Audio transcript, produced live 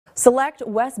Select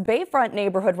West Bayfront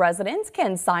neighborhood residents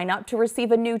can sign up to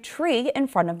receive a new tree in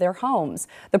front of their homes.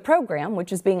 The program,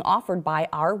 which is being offered by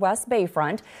Our West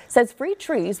Bayfront, says free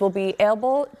trees will be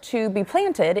able to be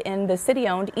planted in the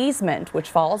city-owned easement,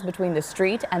 which falls between the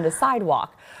street and the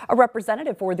sidewalk. A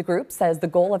representative for the group says the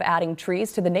goal of adding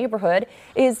trees to the neighborhood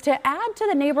is to add to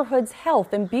the neighborhood's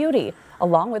health and beauty,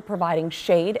 along with providing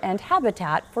shade and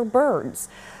habitat for birds.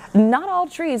 Not all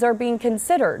trees are being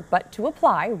considered, but to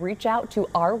apply, reach out to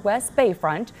Our West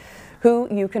Bayfront,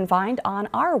 who you can find on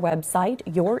our website,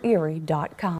 YourErie.com.